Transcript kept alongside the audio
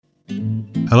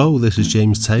Hello, this is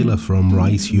James Taylor from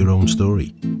Write Your Own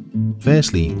Story.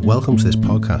 Firstly, welcome to this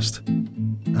podcast.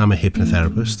 I'm a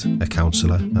hypnotherapist, a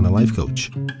counsellor and a life coach.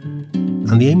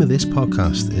 And the aim of this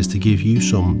podcast is to give you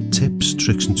some tips,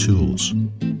 tricks and tools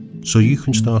so you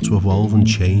can start to evolve and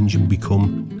change and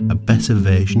become a better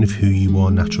version of who you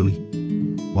are naturally,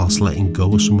 whilst letting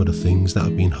go of some of the things that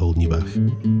have been holding you back.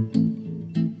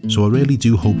 So I really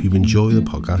do hope you enjoy the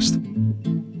podcast.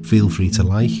 Feel free to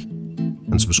like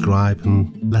and subscribe,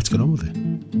 and let's get on with it.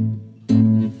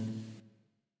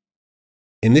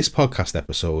 In this podcast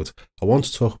episode, I want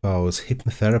to talk about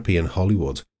hypnotherapy in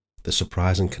Hollywood, the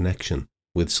surprising connection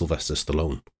with Sylvester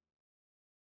Stallone.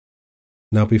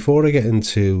 Now, before I get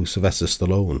into Sylvester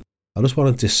Stallone, I just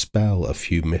want to dispel a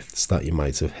few myths that you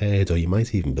might have heard or you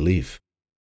might even believe.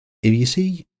 If you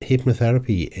see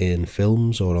hypnotherapy in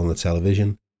films or on the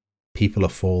television, people are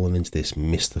falling into this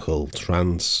mystical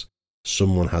trance.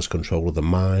 Someone has control of the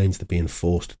mind, they're being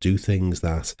forced to do things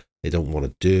that they don't want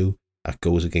to do, that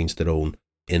goes against their own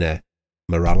inner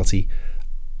morality.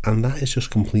 And that is just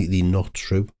completely not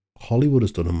true. Hollywood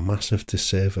has done a massive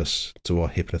disservice to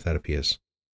what hypnotherapy is.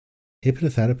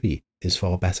 Hypnotherapy is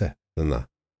far better than that.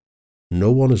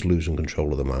 No one is losing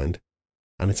control of the mind.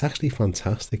 And it's actually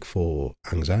fantastic for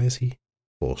anxiety,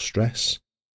 for stress,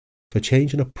 for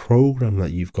changing a program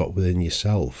that you've got within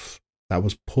yourself that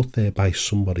was put there by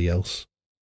somebody else.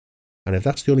 And if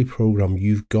that's the only program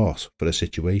you've got for a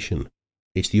situation,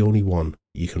 it's the only one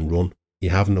you can run. You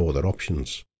have no other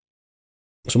options.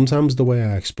 Sometimes the way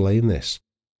I explain this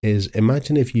is,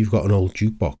 imagine if you've got an old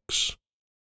jukebox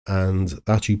and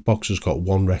that jukebox has got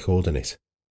one record in it.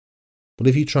 But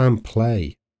if you try and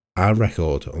play our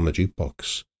record on the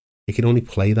jukebox, it can only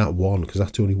play that one because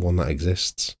that's the only one that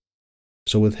exists.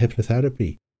 So with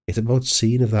hypnotherapy, it's about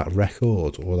seeing if that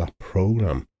record or that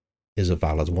program is a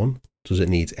valid one. Does it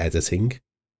need editing,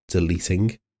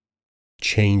 deleting,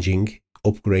 changing,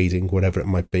 upgrading, whatever it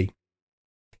might be?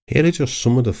 Here are just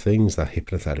some of the things that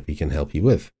hypnotherapy can help you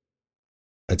with.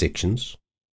 Addictions,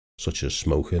 such as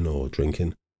smoking or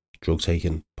drinking, drug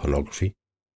taking, pornography.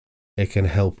 It can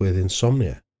help with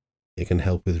insomnia. It can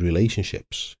help with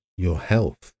relationships, your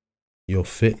health, your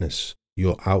fitness,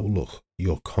 your outlook,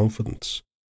 your confidence.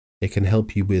 It can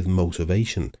help you with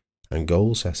motivation and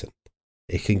goal setting.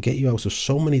 It can get you out of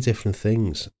so many different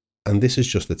things. And this is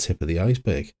just the tip of the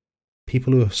iceberg.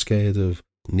 People who are scared of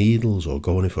needles or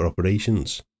going in for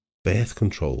operations, birth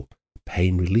control,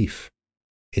 pain relief.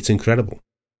 It's incredible.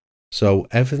 So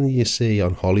everything you see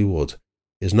on Hollywood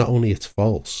is not only it's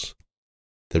false,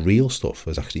 the real stuff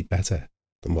is actually better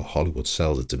than what Hollywood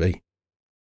sells it to be.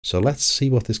 So let's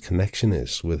see what this connection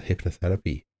is with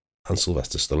hypnotherapy and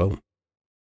Sylvester Stallone.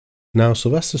 Now,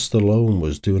 Sylvester Stallone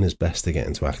was doing his best to get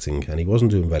into acting, and he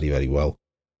wasn't doing very, very well.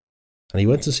 And he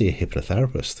went to see a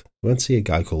hypnotherapist. He went to see a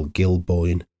guy called Gil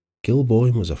Boyne. Gil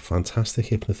Boyne was a fantastic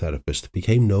hypnotherapist,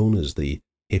 became known as the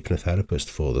hypnotherapist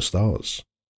for the stars.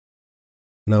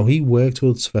 Now, he worked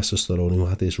with Sylvester Stallone, who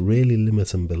had this really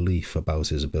limiting belief about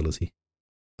his ability.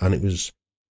 And it was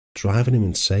driving him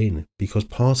insane because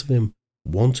part of him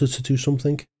wanted to do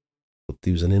something, but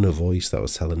there was an inner voice that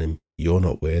was telling him, you're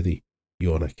not worthy,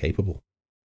 you're not capable.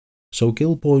 So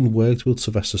Gil Boyne worked with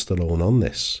Sylvester Stallone on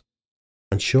this,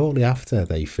 and shortly after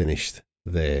they finished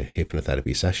their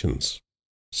hypnotherapy sessions,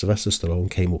 Sylvester Stallone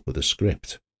came up with a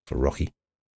script for Rocky.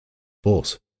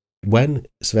 But when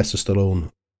Sylvester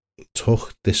Stallone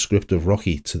took this script of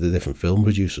Rocky to the different film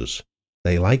producers,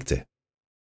 they liked it,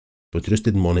 but they just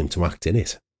didn't want him to act in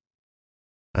it.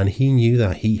 And he knew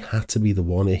that he had to be the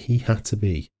one, he had to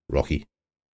be Rocky.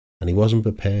 And he wasn't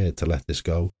prepared to let this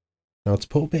go. Now, to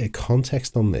put a bit of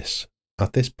context on this,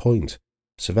 at this point,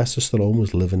 Sylvester Stallone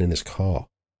was living in his car.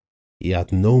 He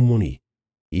had no money.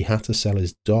 He had to sell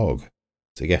his dog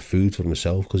to get food for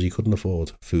himself because he couldn't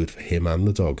afford food for him and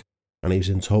the dog. And he was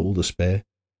in total despair.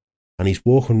 And he's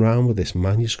walking around with this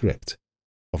manuscript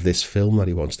of this film that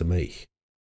he wants to make.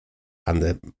 And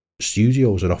the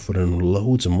studios are offering him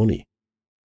loads of money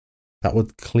that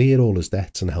would clear all his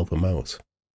debts and help him out.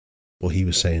 But he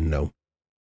was saying no.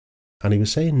 And he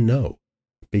was saying no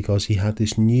because he had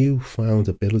this newfound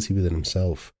ability within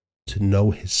himself to know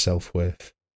his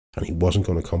self-worth, and he wasn't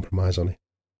going to compromise on it.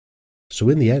 So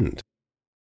in the end,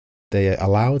 they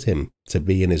allowed him to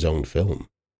be in his own film,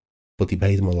 but they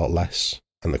paid him a lot less.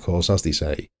 And of course, as they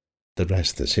say, the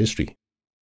rest is history.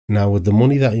 Now, with the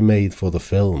money that he made for the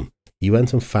film, he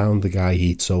went and found the guy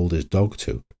he'd sold his dog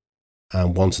to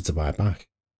and wanted to buy it back.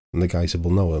 And the guy said,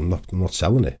 well, no, I'm not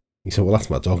selling it. He said, well, that's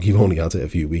my dog. You've only had it a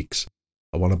few weeks.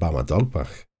 I want to buy my dog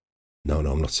back. No,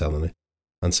 I'm not selling it.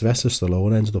 And Sylvester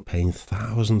Stallone ended up paying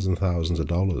thousands and thousands of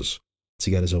dollars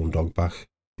to get his own dog back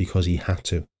because he had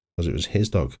to, because it was his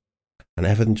dog, and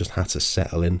everything just had to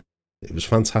settle in. It was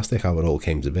fantastic how it all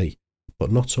came to be,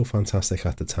 but not so fantastic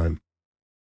at the time.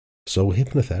 So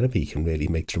hypnotherapy can really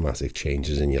make dramatic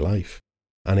changes in your life.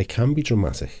 And it can be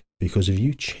dramatic because if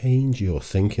you change your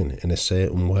thinking in a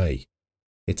certain way,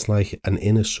 it's like an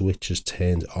inner switch is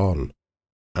turned on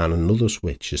and another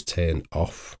switch is turned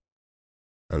off.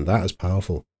 And that is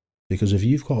powerful, because if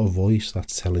you've got a voice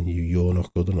that's telling you you're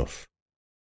not good enough,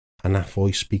 and that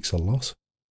voice speaks a lot,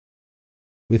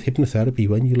 with hypnotherapy,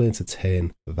 when you learn to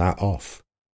turn that off,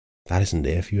 that isn't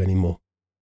there for you anymore.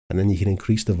 And then you can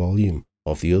increase the volume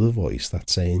of the other voice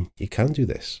that's saying, you can do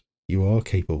this, you are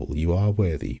capable, you are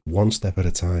worthy, one step at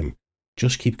a time.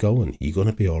 Just keep going, you're going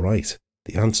to be all right.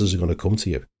 The answers are going to come to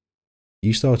you.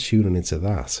 You start tuning into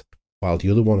that while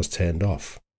the other one is turned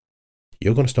off.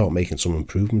 You're going to start making some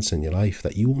improvements in your life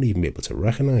that you won't even be able to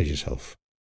recognize yourself,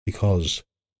 because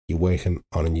you're working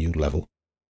on a new level.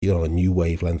 You're on a new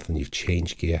wavelength and you've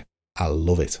changed gear. I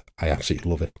love it. I absolutely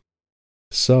love it.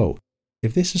 So,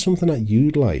 if this is something that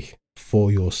you'd like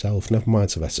for yourself, never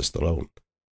mind Sylvester Stallone,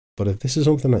 but if this is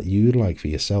something that you'd like for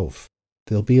yourself,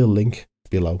 there'll be a link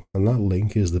below, and that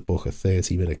link is to book a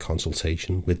 30-minute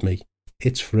consultation with me.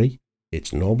 It's free,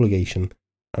 it's no obligation,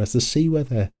 and it's to see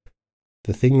whether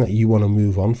the thing that you want to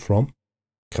move on from,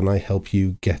 can I help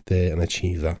you get there and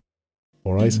achieve that?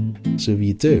 Alright, so if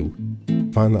you do,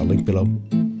 find that link below.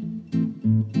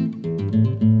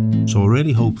 So I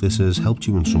really hope this has helped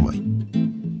you in some way.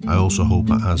 I also hope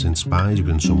it has inspired you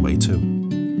in some way too.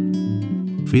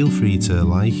 Feel free to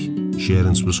like, share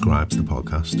and subscribe to the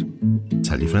podcast.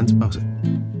 Tell your friends about it.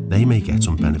 They may get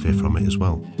some benefit from it as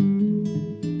well.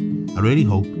 I really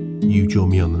hope you join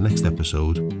me on the next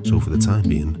episode. So for the time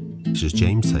being, this is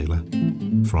James Taylor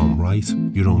from Write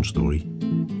Your Own Story.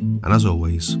 And as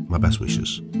always, my best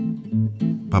wishes.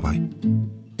 Bye bye.